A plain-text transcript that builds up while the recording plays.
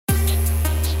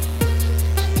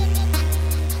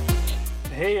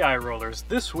Hey eye rollers,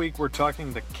 this week we're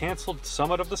talking the cancelled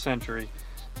summit of the century,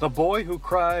 the boy who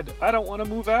cried, "I don't want to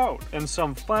move out," and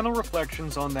some final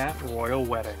reflections on that royal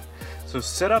wedding. So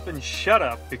sit up and shut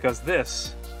up, because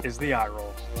this is the eye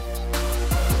roll.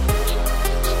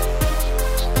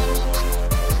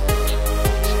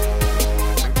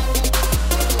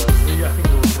 Yeah, I think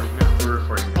we're recording now. We're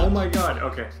recording now. Oh my god,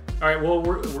 okay. Alright, well,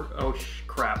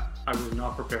 crap. I was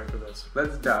not prepared for this.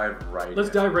 Let's dive right in.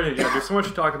 Dive right in. Yeah, there's so much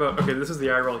to talk about. Okay, this is the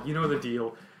eye roll. You know the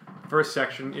deal. First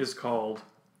section is called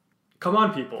Come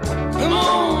On People. Come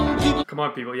on, people. Come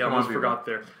on, people. Yeah, I almost forgot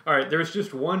there. All right, there's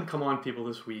just one Come On People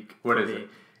this week. What is it?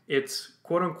 It's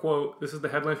quote unquote, this is the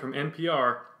headline from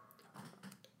NPR.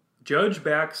 Judge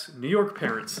backs New York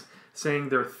parents saying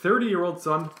their 30-year-old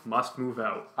son must move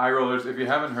out. Eye rollers, if you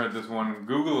haven't heard this one,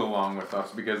 Google along with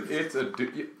us because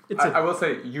I will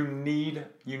say you need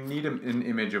an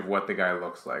image of what the guy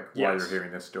looks like while you're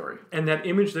hearing this story. And that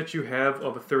image that you have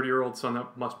of a 30-year-old son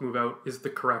that must move out is the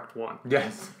correct one.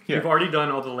 Yes. Yeah. You've already done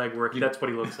all the legwork. That's what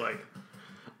he looks like.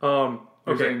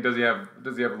 Okay. Does he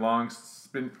have long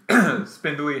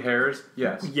spindly hairs?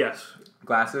 Yes. Yes.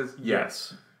 Glasses?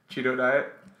 Yes. Cheeto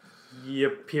diet? He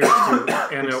appears to.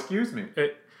 And excuse me.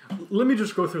 Let me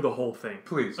just go through the whole thing.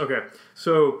 Please. Okay.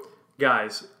 So,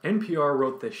 guys, NPR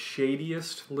wrote the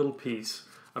shadiest little piece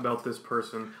about this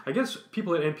person. I guess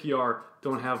people at NPR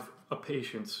don't have a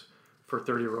patience for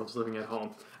 30-year-olds living at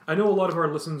home. I know a lot of our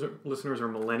listeners are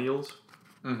millennials.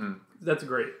 Mm-hmm. That's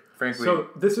great. Frankly. So,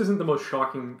 this isn't the most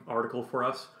shocking article for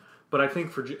us, but I think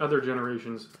for other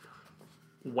generations,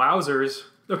 wowzers.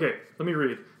 Okay, let me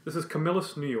read. This is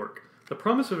Camillus, New York. The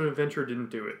promise of an adventure didn't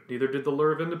do it. Neither did the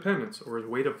lure of independence or his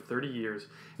wait of 30 years.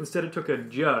 Instead, it took a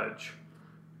judge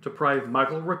to pry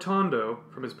Michael Rotondo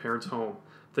from his parents' home.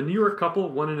 The New York couple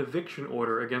won an eviction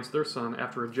order against their son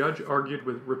after a judge argued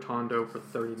with Rotondo for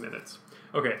 30 minutes.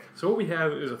 Okay, so what we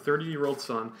have is a 30-year-old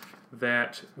son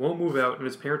that won't move out, and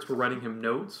his parents were writing him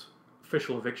notes,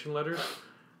 official eviction letters,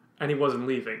 and he wasn't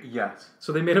leaving. Yes.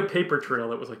 So they made a paper trail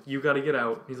that was like, you got to get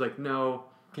out. He's like, no.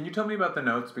 Can you tell me about the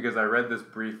notes? Because I read this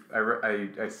brief,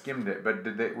 I skimmed it, but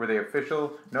were they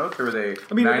official notes or were they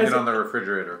mounted on the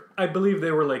refrigerator? I believe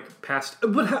they were like past.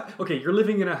 But okay, you're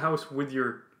living in a house with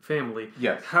your family.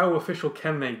 Yes. How official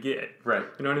can they get? Right.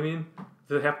 You know what I mean?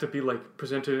 Do they have to be like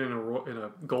presented in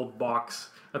a gold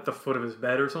box at the foot of his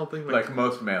bed or something? Like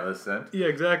most mail is sent. Yeah,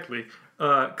 exactly.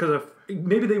 Because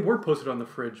maybe they were posted on the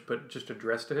fridge, but just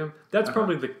addressed to him. That's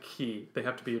probably the key. They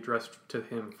have to be addressed to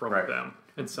him from them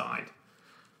and signed.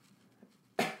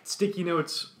 Sticky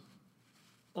notes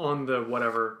on the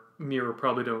whatever mirror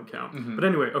probably don't count. Mm-hmm. But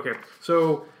anyway, okay.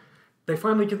 So they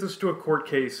finally get this to a court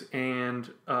case, and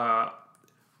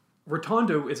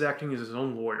Rotondo is acting as his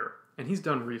own lawyer, and he's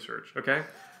done research, okay?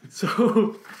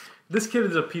 So this kid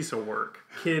is a piece of work.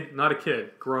 Kid, not a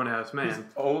kid, grown-ass man. He's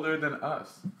older than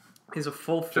us. He's a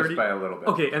full 30. Just by a little bit.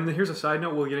 Okay, and here's a side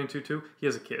note we'll get into, too. He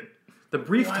has a kid. The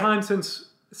brief time since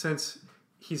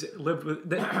he's lived with...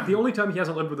 The only time he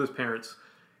hasn't lived with his parents...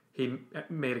 He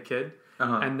made a kid,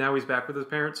 and now he's back with his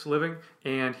parents living,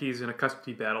 and he's in a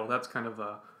custody battle. That's kind of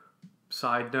a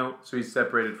side note. So he's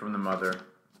separated from the mother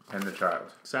and the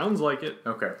child. Sounds like it.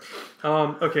 Okay.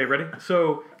 Okay, ready?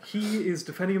 So he is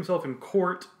defending himself in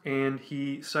court, and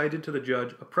he cited to the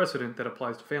judge a precedent that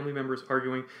applies to family members,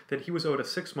 arguing that he was owed a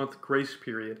 6-month grace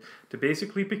period to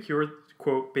basically procure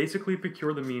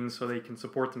the means so they can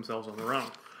support themselves on their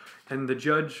own. And the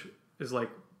judge is like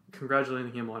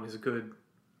congratulating him on his good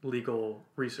legal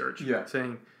research,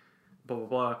 saying blah blah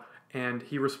blah, and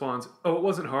he responds, "Oh, it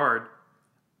wasn't hard.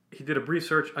 I did a brief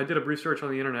search on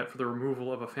the internet for the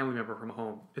removal of a family member from a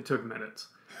home. It took minutes."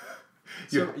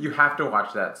 You have to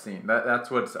watch that scene. That's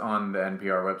what's on the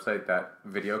NPR website. That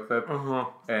video clip,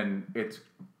 and it's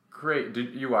great.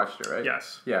 You watched it, right?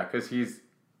 Yes. Yeah, because he's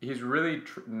really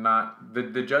not.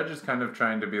 The judge is kind of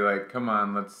trying to be like, "Come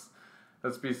on,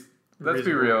 let's be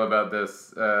real about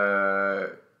this."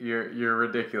 You're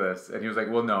ridiculous. And he was like,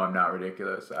 well, no, I'm not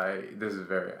ridiculous.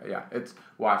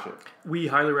 Watch it. We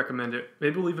highly recommend it.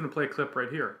 Maybe we'll even play a clip right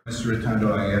here. Mr.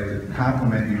 Rotondo, I have to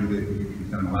compliment you that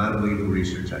you've done a lot of legal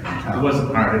research, I can tell. It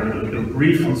wasn't hard. A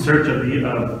brief search of the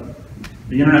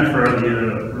internet for the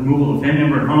removal of a family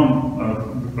member at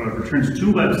home returns 2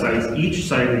 websites, each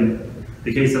citing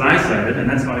the case that I cited, and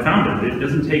that's how I found it. It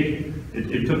doesn't take,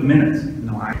 it took minutes.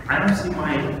 No, I don't see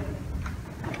why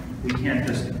we can't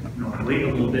just wait a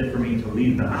little bit for me to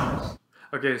leave the house.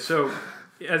 Okay, so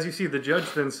as you see, the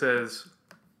judge then says,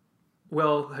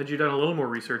 well, had you done a little more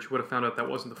research, you would have found out that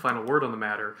wasn't the final word on the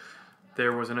matter.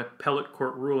 There was an appellate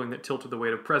court ruling that tilted the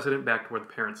weight of precedent back toward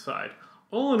the parent's side.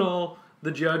 All in all,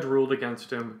 the judge ruled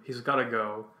against him. He's got to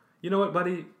go. You know what,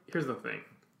 buddy? Here's the thing.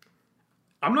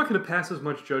 I'm not going to pass as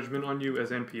much judgment on you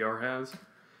as NPR has,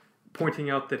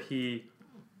 pointing out that he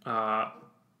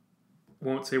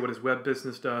won't say what his web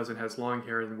business does and has long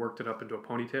hair and worked it up into a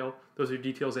ponytail. Those are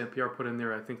details NPR put in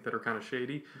there, I think, that are kind of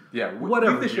shady. Yeah,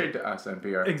 Whatever. Leave the shade to us,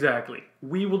 NPR. Exactly.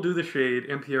 We will do the shade.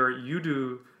 NPR, you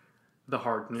do the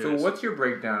hard news. So what's your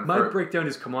breakdown? My breakdown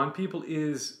is, come on, people,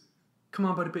 come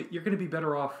on, buddy, but you're going to be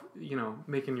better off,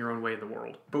 making your own way in the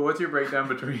world. But what's your breakdown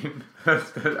between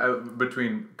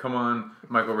come on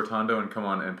Michael Rotondo and come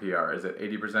on NPR? Is it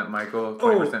 80% Michael,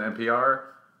 20% NPR?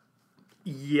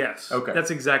 Yes. Okay.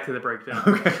 That's exactly the breakdown.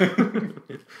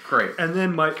 Okay. Great. And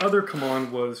then my other come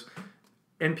on was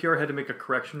NPR had to make a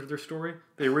correction to their story.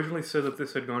 They originally said that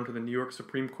this had gone to the New York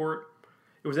Supreme Court.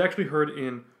 It was actually heard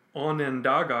in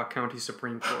Onondaga County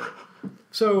Supreme Court.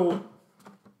 So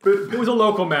it was a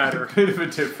local matter. Bit of a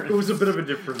difference. It was a bit of a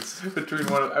difference. Between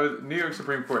New York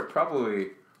Supreme Court, probably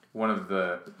one of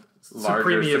the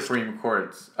larger Supreme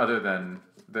Courts, other than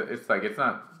it's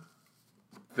not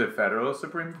the federal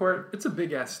Supreme Court. It's a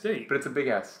big ass state. But it's a big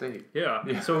ass state.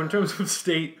 Yeah. So in terms of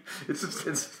state, it's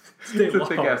a state law.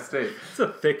 thick ass state. It's a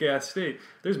thick ass state.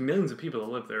 There's millions of people that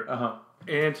live there. Uh-huh.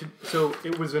 And so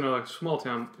it was in a small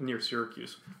town near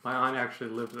Syracuse. My aunt actually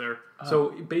lived there.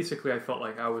 So basically I felt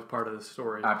like I was part of the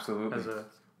story. Absolutely. As a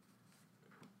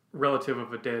relative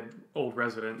of a dead old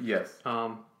resident. Yes.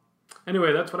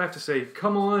 Anyway, that's what I have to say.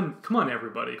 Come on,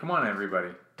 everybody. Come on, everybody.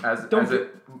 As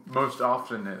it most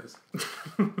often is.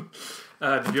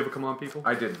 Did you ever come on, people?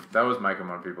 I didn't. That was my come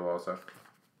on, people also.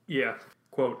 Yeah.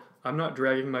 Quote, I'm not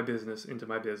dragging my business into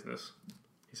my business,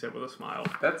 he said with a smile.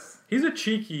 He's a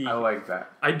cheeky... I like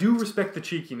that. I do respect the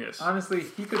cheekiness. Honestly,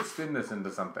 he could spin this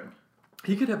into something.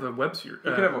 He could have a web series.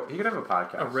 He could have a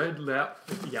podcast. A red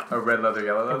leather,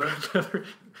 yellow leather?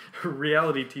 A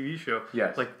reality TV show.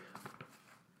 Yes. Like,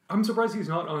 I'm surprised he's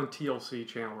not on TLC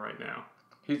channel right now.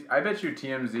 I bet you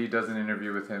TMZ does an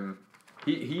interview with him.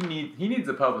 He needs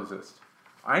a publicist.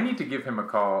 I need to give him a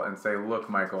call and say, look,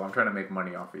 Michael, I'm trying to make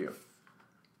money off of you.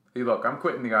 Hey, look, I'm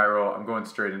quitting the eye roll. I'm going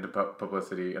straight into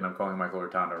publicity, and I'm calling Michael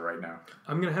Rotondo right now.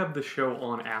 I'm going to have the show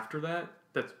on after that.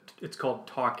 It's called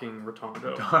Talking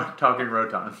Rotondo. Talking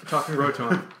Roton. Talking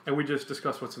Roton. And we just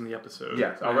discuss what's in the episode.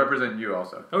 Yes, I'll represent you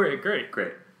also. Okay, great.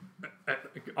 Great.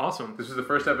 Awesome. This is the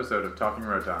first episode of Talking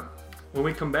Roton. When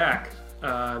we come back,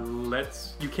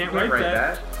 You can't write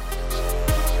that.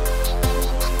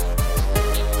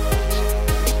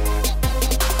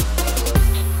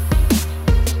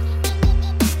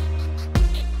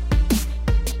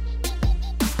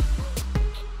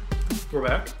 We're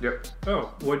back? Yep.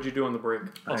 Oh, what'd you do on the break?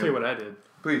 I'll tell you what I did.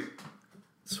 Please.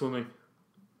 Swimming.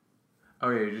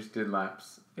 Oh, yeah, you just did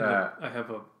laps. I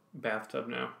have a bathtub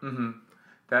now. Mm-hmm.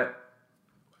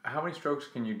 How many strokes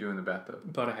can you do in the bathtub?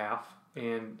 About a half.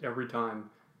 And every time,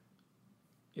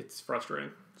 it's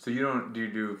frustrating. So do you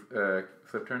do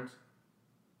flip turns?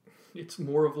 It's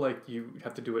more of like you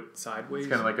have to do it sideways.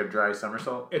 It's kind of like a dry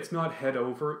somersault? It's not head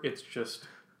over. It's just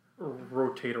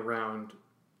rotate around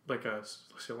like a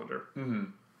cylinder. Mm-hmm.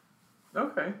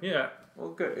 Okay. Yeah.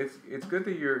 Well, good. It's good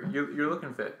that you're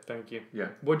looking fit. Thank you. Yeah.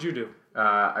 What'd you do?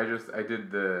 I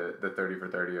did the 30 for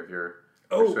 30 of your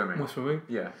swimming. My swimming?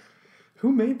 Yeah.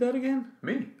 Who made that again?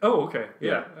 Me. Oh, okay.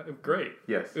 Yeah. Great.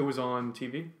 Yes. It was on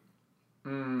TV?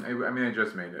 I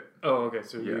just made it. Oh, okay.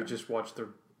 So you just watched the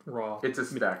raw. It's a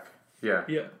spec. Yeah.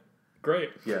 Yeah.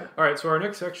 Great. Yeah. All right. So our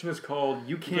next section is called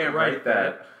 "You Can't Write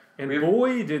That," and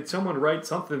boy, did someone write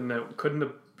something that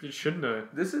shouldn't have.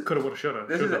 Coulda, woulda, shoulda.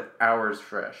 This is hours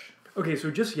fresh. Okay,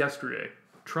 so just yesterday,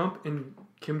 Trump and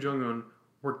Kim Jong-un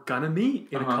were gonna meet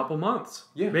in a couple months.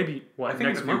 Yeah. Maybe I think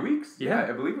next in a few weeks. Yeah,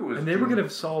 I believe it was. And they were gonna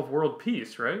solve world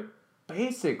peace, right?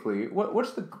 Basically,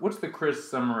 what's the Chris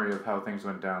summary of how things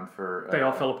went down for? They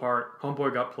all fell apart.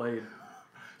 Homeboy got played.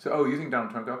 So, you think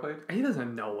Donald Trump got played? He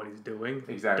doesn't know what he's doing.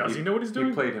 Exactly. Does he know what he's doing?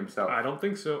 He played himself. I don't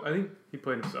think so. I think he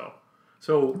played himself.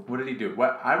 So what did he do?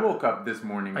 I woke up this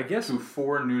morning to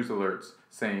 4 news alerts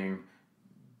saying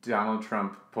Donald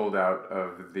Trump pulled out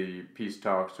of the peace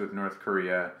talks with North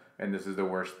Korea, and this is the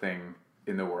worst thing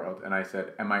in the world. And I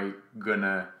said, Am I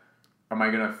gonna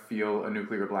feel a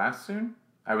nuclear blast soon?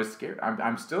 I was scared.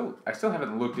 I still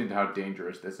haven't looked into how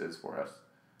dangerous this is for us.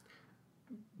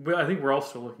 But I think we're all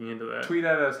still looking into that. Tweet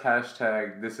at us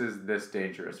 #, this is this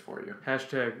dangerous for you. #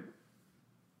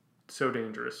 so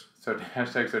dangerous. So #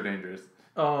 so dangerous.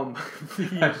 # Trump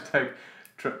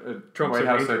White so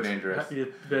House dangerous. so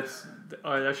dangerous.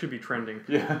 That should be trending.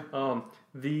 Yeah.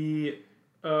 The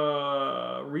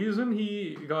reason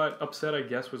he got upset, I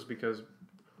guess, was because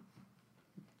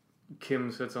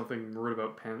Kim said something rude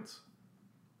about Pence.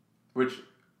 Which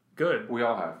good. We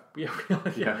all have.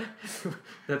 Yeah.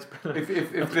 That's been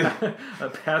If a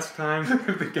pastime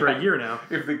for a year now.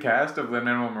 If the cast of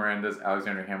Lin-Manuel Miranda's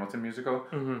Alexander Hamilton musical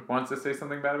Mm-hmm. wants to say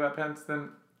something bad about Pence, then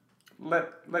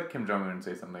let Kim Jong-un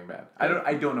say something bad.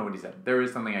 I don't know what he said. There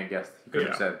is something I guess he could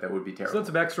have said that would be terrible. So that's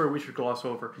a backstory we should gloss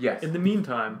over. Yes. In the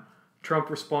meantime, Trump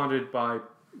responded by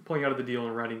pulling out of the deal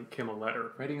and writing Kim a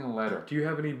letter. Writing a letter. Do you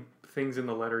have any things in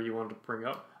the letter you wanted to bring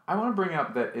up? I want to bring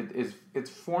up that it's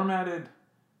formatted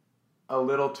a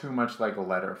little too much like a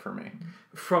letter for me.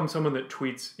 From someone that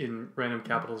tweets in random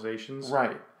capitalizations.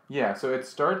 Right. Yeah, so it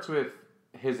starts with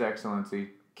His Excellency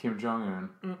Kim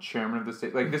Jong-un, Chairman of the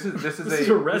State. Like this is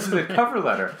a cover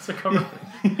letter. It's a cover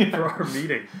for our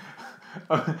meeting.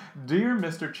 Dear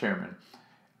Mr. Chairman,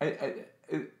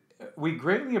 we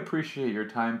greatly appreciate your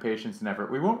time, patience, and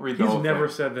effort. We won't read the whole thing. He's never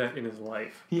said that in his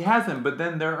life. He hasn't, but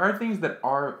then there are things that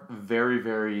are very,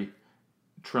 very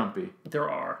Trumpy. There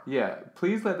are. Yeah.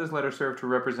 Please let this letter serve to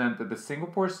represent that the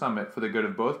Singapore summit for the good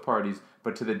of both parties,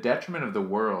 but to the detriment of the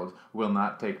world, will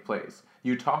not take place.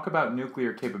 You talk about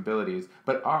nuclear capabilities,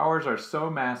 but ours are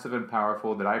so massive and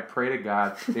powerful that I pray to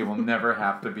God they will never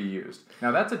have to be used.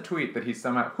 Now that's a tweet that he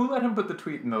somehow... Who let him put the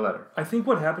tweet in the letter? I think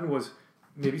what happened was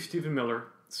maybe Stephen Miller,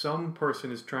 some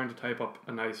person is trying to type up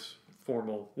a nice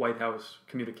formal White House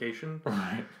communication.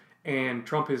 Right. And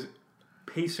Trump is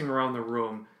pacing around the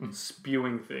room,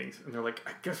 spewing things. And they're like,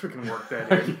 I guess we can work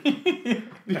that in.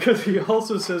 Because he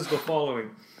also says the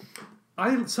following.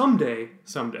 Someday,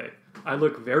 I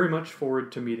look very much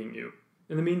forward to meeting you.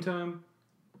 In the meantime,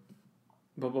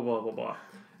 blah, blah, blah, blah, blah.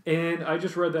 And I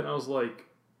just read that and I was like...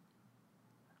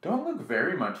 Don't look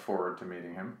very much forward to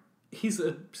meeting him. He's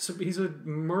a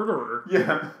murderer.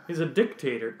 Yeah. He's a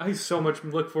dictator. I so much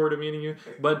look forward to meeting you,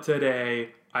 but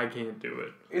today I can't do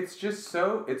it. It's just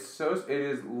so, it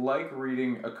is like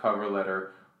reading a cover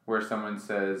letter where someone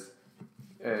says,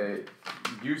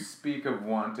 you speak of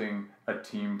wanting a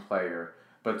team player,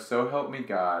 but so help me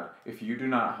God, if you do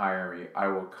not hire me, I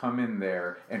will come in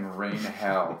there and rain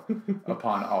hell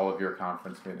upon all of your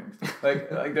conference meetings.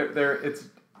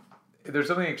 There's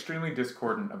something extremely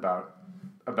discordant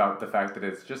about the fact that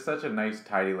it's just such a nice,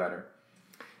 tidy letter.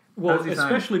 Well,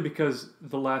 especially because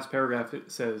the last paragraph it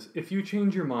says, if you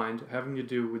change your mind having to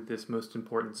do with this most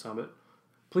important summit,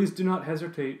 please do not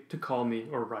hesitate to call me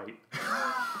or write.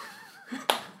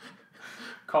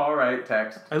 Call, write,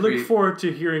 text. I look forward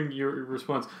to hearing your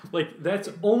response. Like, that's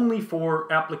only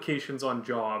for applications on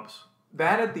jobs.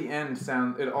 That at the end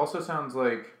also sounds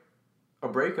like a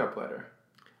breakup letter.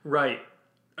 Right.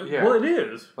 Yeah. Well, it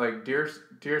is. Like, dear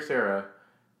Sarah,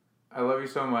 I love you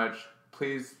so much.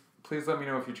 Please let me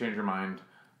know if you change your mind.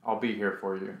 I'll be here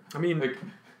for you. I mean,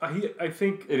 I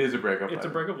think... It is a breakup letter. It's a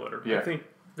breakup letter. Yeah. I think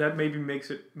that maybe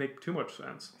makes it make too much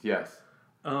sense. Yes.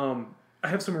 I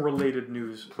have some related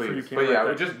news. Please. But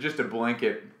yeah, just a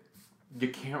blanket. You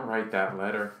can't write that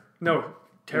letter. No,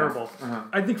 terrible. Yeah. Uh-huh.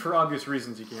 I think for obvious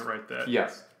reasons you can't write that.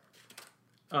 Yes.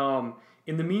 In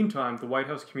the meantime, the White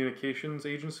House Communications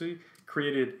Agency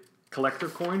created collector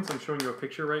coins. I'm showing you a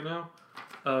picture right now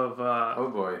of oh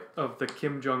boy, of the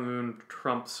Kim Jong-un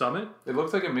Trump summit. It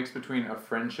looks like a mix between a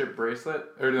friendship bracelet,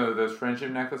 or no, those friendship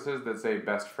necklaces that say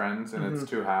best friends and it's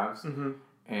two halves,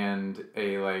 and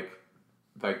a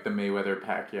like the Mayweather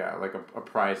Pacquiao, like a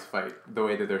prize fight, the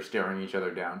way that they're staring each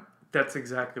other down. That's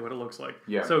exactly what it looks like.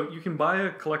 Yeah. So you can buy a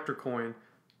collector coin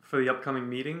for the upcoming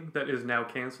meeting that is now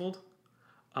canceled.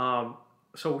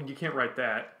 So you can't write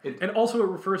that. And also it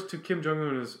refers to Kim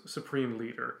Jong-un as supreme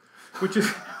leader, which is,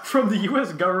 from the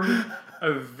U.S. government,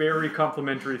 a very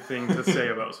complimentary thing to say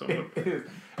about someone. It is.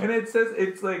 And it says,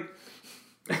 it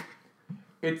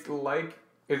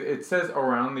says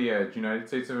around the edge, United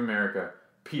States of America,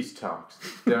 peace talks,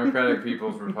 Democratic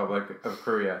People's Republic of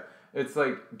Korea. It's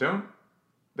like,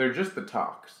 they're just the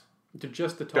talks. They're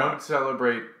just the talks. Don't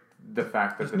celebrate the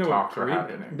fact that the talks are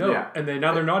happening. No, yeah. And they're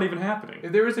not even happening.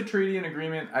 If there was a treaty and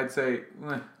agreement, I'd say,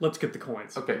 let's get the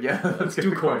coins. Okay, yeah. Let's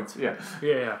do coins. Yeah.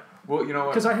 Yeah. Well, you know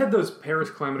what? Because I had those Paris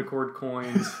Climate Accord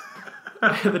coins.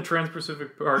 I had the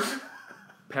Trans-Pacific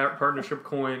Partnership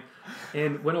coin.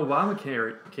 And when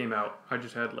Obamacare came out, I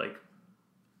just had like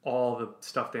all the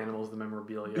stuffed animals, the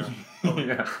memorabilia.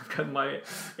 Yeah. I've got my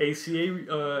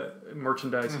ACA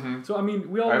merchandise. So, I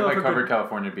mean, we all I have love my Covered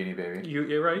California beanie baby.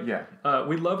 You right? Yeah.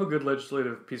 We love a good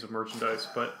legislative piece of merchandise,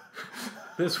 but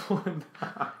this one,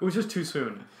 it was just too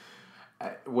soon.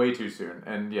 Way too soon.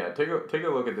 And yeah, take a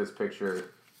look at this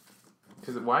picture.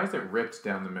 Because why is it ripped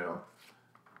down the middle?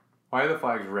 Why are the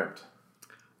flags ripped?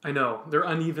 I know. They're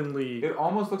unevenly... It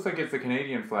almost looks like it's the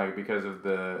Canadian flag because of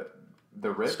the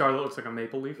rip? Star that looks like a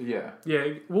maple leaf. Yeah. Yeah,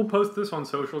 we'll post this on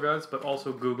social, guys, but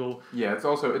also Google. Yeah, it's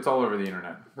all over the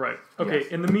internet. Right. Okay, Yes.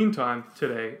 in the meantime,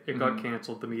 today, it got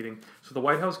canceled, the meeting. So the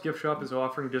White House gift shop is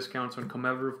offering discounts on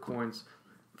commemorative coins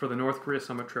for the North Korea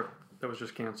summit trip that was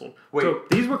just canceled. Wait. So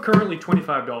these were currently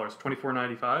 $25,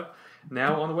 $24.95.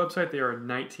 Now on the website, they are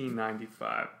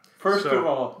 $19.95. First of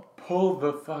all, pull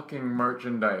the fucking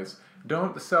merchandise.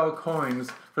 Don't sell coins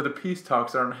for the peace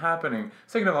talks that aren't happening.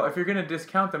 Second of all, if you're going to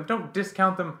discount them, don't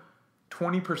discount them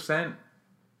 20%.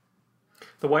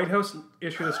 The White House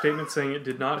issued a statement saying it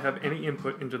did not have any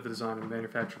input into the design and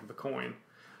manufacture of the coin.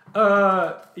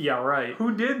 Yeah, right.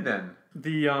 Who did then?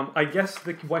 I guess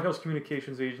the White House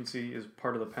Communications Agency is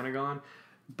part of the Pentagon,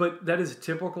 but that is a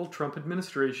typical Trump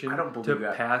administration I don't believe to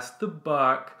that. pass the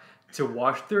buck, to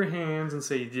wash their hands and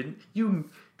say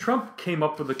Trump came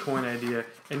up with the coin idea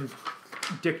and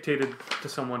dictated to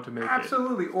someone to make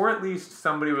Absolutely. Or at least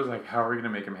somebody was like, how are we going to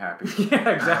make him happy? it. Yeah,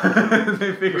 exactly.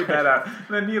 They figured that out. And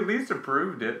then he at least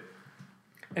approved it.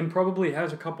 And probably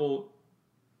has a couple.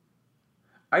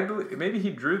 I believe maybe he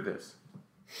drew this.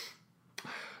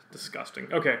 Disgusting.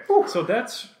 Okay, so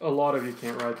that's a lot of you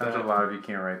can't write that. That's a lot of you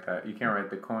can't write that. You can't write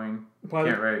the coin. You Why-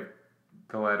 can't write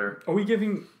the letter. Are we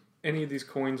giving any of these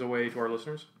coins away to our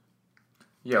listeners?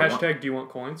 Yeah. Hashtag do you want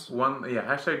coins?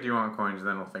 Hashtag do you want coins,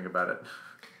 then we'll think about it.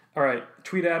 All right,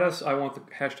 tweet at us. I want the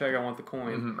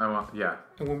coin. Yeah.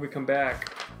 And when we come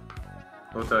back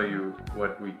We'll tell you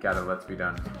what we got at Let's Be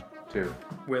Done, too.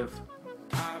 with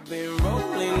I've been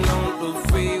rolling on the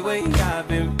freeway, I've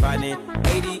been riding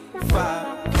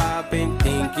 85. I've been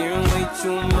thinking way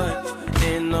too much,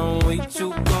 and I'm way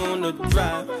too gonna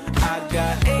drive. I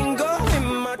got anger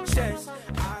in my chest.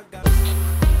 I got...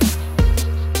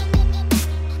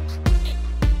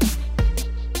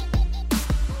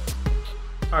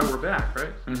 all right, we're back,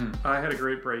 right? Mm-hmm. I had a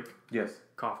great break. Yes.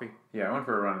 Coffee. Yeah, I went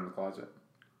for a run in the closet.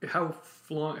 How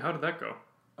long? How did that go?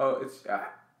 Oh, it's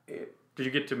Did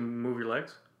you get to move your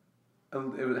legs?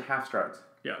 it was half strides.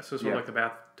 Yeah, so sort Yeah. of like the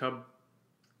bathtub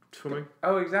swimming.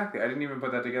 Oh, exactly. I didn't even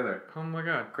put that together. Oh my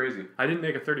god, Crazy. I didn't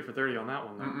make a 30 for 30 on that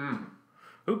one though. Mm-mm.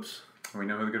 Oops. We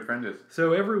know who the good friend is.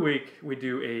 So every week we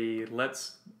do a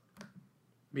let's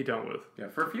be done with. Yeah,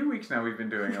 for a few weeks now we've been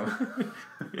doing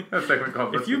a segment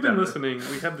called Let's If you've Be been Done With. listening,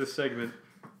 we have this segment.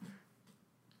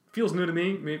 Feels new to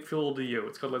me, may feel old to you.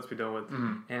 It's called Let's Be Done With.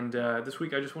 Mm-hmm. And this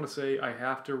week I just want to say I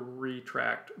have to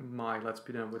retract my Let's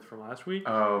Be Done With from last week.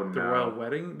 Oh, The no. Royal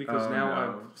Wedding, because Oh, now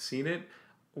no. I've seen it.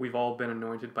 We've all been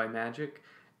anointed by magic.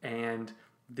 And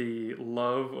the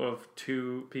love of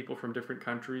two people from different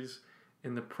countries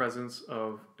in the presence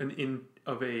of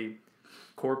a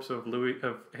corpse of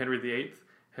Henry VIII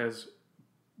has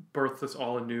birthed us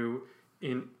all anew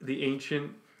in the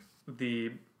ancient,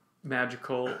 the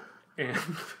magical, and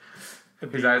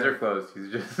His eyes are closed.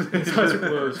 He's just... his eyes are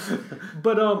closed.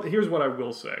 But here's what I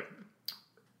will say: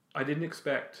 I didn't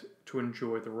expect to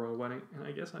enjoy the royal wedding, and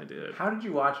I guess I did. How did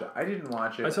you watch it? I didn't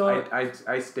watch it. I saw it.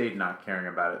 I stayed not caring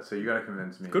about it, so you got to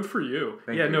convince me. Good for you.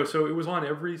 Thank yeah, you. no. So it was on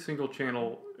every single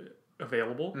channel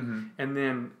available, Mm-hmm. and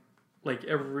then like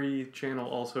every channel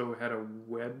also had a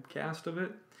webcast of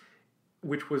it,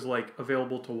 which was like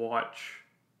available to watch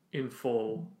in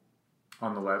full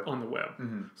On the web? on the web.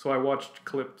 Mm-hmm. So I watched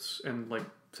clips and like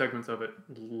segments of it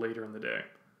later in the day.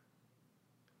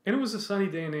 And it was a sunny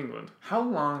day in England. How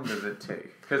long does it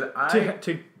take? Because I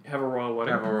To have a royal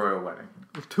wedding? have a royal wedding.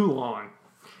 It was too long.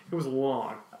 It was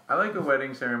long. I like a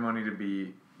wedding ceremony to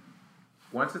be...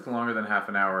 Once it's longer than half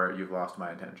an hour, you've lost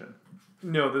my attention.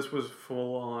 No, this was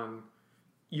full on.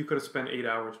 You could have spent 8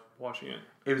 hours watching it.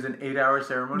 It was an 8-hour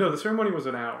ceremony? No, the ceremony was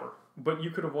an hour. But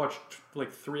you could have watched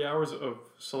like 3 hours of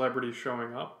celebrities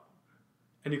showing up.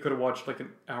 And you could have watched like an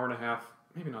hour and a half,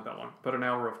 maybe not that long, but an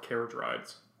hour of carriage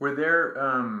rides. Were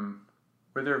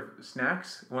there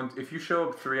snacks? If you show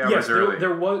up 3 hours Yes, early...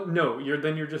 there was. No,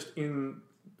 you're just in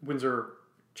Windsor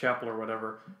Chapel or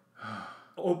whatever.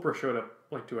 Oprah showed up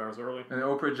like 2 hours early. And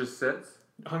Oprah just sits?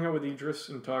 Hung out with Idris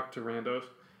and talked to randos.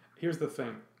 Here's the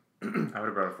thing. I would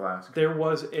have brought a flask. There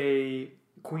was a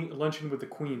luncheon with the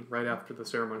Queen right after the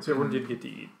ceremony, so everyone did get to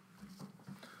eat.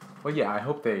 Well, yeah, I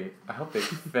hope they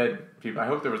fed people. I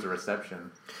hope there was a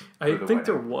reception. I for the think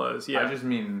there wedding. was, yeah. I just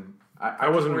mean... I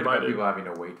wasn't just worried about invited. people having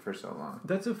to wait for so long.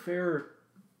 That's a fair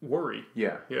worry.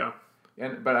 Yeah. Yeah.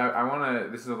 But I want to...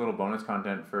 This is a little bonus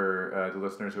content for the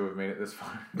listeners who have made it this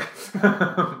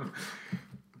far.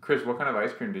 Chris, what kind of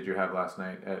ice cream did you have last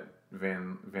night at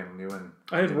Van Leeuwen?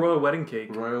 I had royal wedding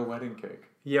cake. Royal wedding cake.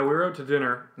 Yeah, we were out to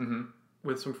dinner Mm-hmm.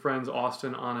 with some friends,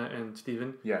 Austin, Anna, and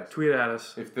Steven. Yes. Tweet at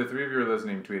us. If the three of you are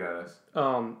listening, tweet at us.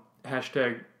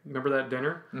 Hashtag remember that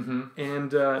dinner. Mm-hmm. And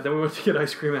then we went to get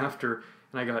ice cream after,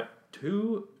 and I got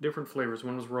 2 different flavors.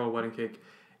 One was royal wedding cake,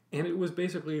 and it was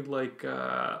basically like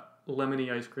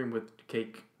lemony ice cream with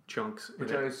cake chunks in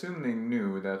Which it. I assume they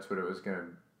knew that's what it was going to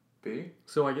be.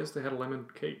 So I guess they had a lemon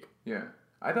cake. Yeah.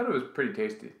 I thought it was pretty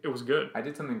tasty. It was good. I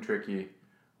did something tricky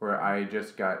where I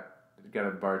just got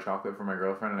a bar of chocolate for my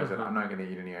girlfriend, and I said, I'm not going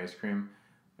to eat any ice cream.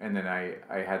 And then I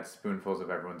had spoonfuls of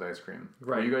everyone's ice cream.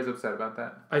 Right. Are you guys upset about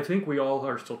that? I think we all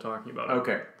are still talking about it.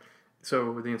 Okay.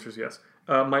 So the answer is yes.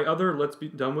 My other let's be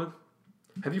done with.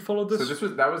 Have you followed this? So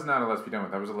that was not a let's be done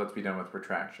with. That was a let's be done with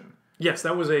retraction. Yes,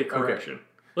 that was a correction. Okay.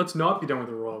 Let's not be done with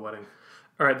the royal wedding.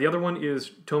 All right, the other one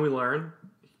is Tomi Lahren.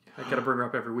 I got to bring her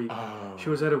up every week. Oh. She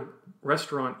was at a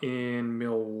restaurant in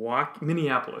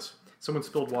Minneapolis. Someone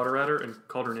spilled water at her and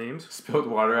called her names. Spilled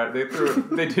water at her?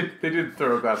 They did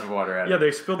throw a glass of water at her. Yeah,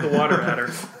 they spilled the water at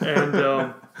her. And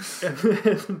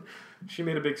then she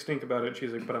made a big stink about it.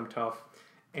 She's like, but I'm tough.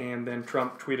 And then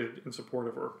Trump tweeted in support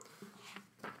of her.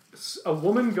 A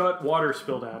woman got water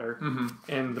spilled at her,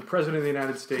 and the President of the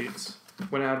United States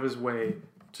went out of his way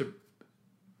to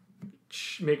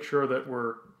make sure that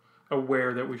we're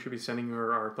aware that we should be sending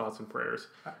her our thoughts and prayers.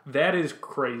 That is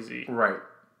crazy. Right.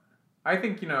 I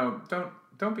think,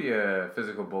 don't be a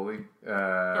physical bully.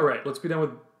 All right, let's be done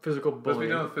with physical bullying. Let's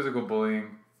be done with physical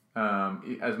bullying.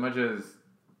 As much as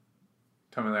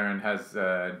Tomi Lahren has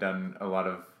done a lot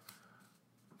of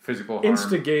physical harm.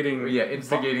 Instigating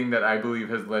that I believe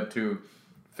has led to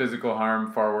physical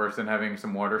harm far worse than having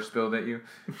some water spilled at you.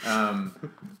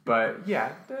 But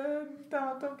yeah,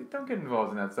 don't get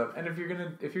involved in that stuff. And if you're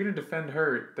gonna defend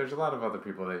her, there's a lot of other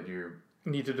people that you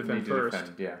need to defend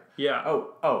first. Yeah. Yeah.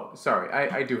 Oh, sorry.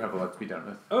 I do have a let's be done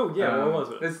with. Oh yeah, what was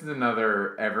it? This is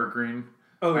another evergreen.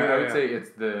 Oh yeah. I would say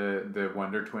it's the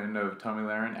wonder twin of Tomi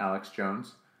Lahren, Alex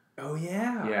Jones. Oh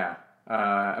yeah. Yeah.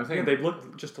 I'm saying they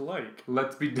look just alike.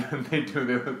 Let's be done. They do.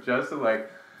 They look just alike.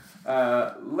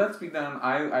 Let's be done.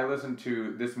 I listened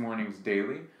to this morning's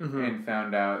Daily and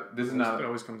found out this is not. It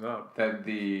always comes up that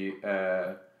the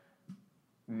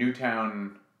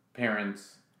Newtown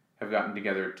parents have gotten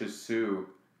together to sue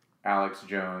Alex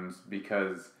Jones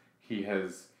because he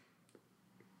has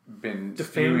been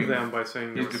defamed them by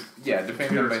saying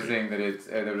defamed them by saying that it's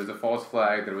that it was a false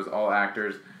flag, that it was all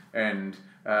actors, and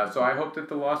so I hope that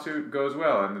the lawsuit goes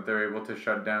well and that they're able to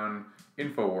shut down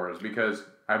InfoWars, because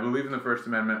I believe in the First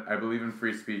Amendment, I believe in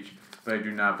free speech, but I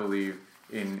do not believe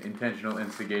in intentional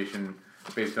instigation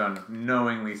based on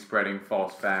knowingly spreading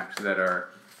false facts that are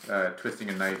twisting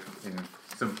a knife in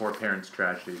some poor parents'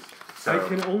 tragedies. So, I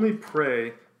can only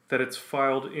pray that it's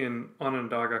filed in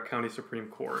Onondaga County Supreme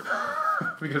Court.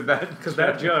 because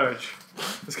that judge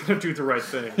is going to do the right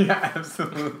thing. Yeah,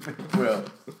 absolutely will.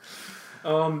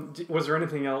 Was there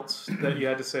anything else that you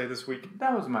had to say this week?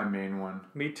 That was my main one.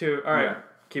 Me too. All right. Yeah.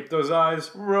 Keep those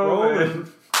eyes rolling.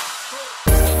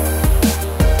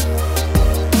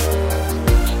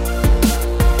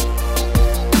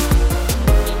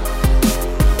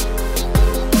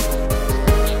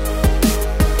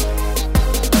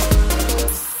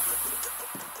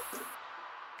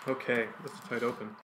 Okay, let's tight open.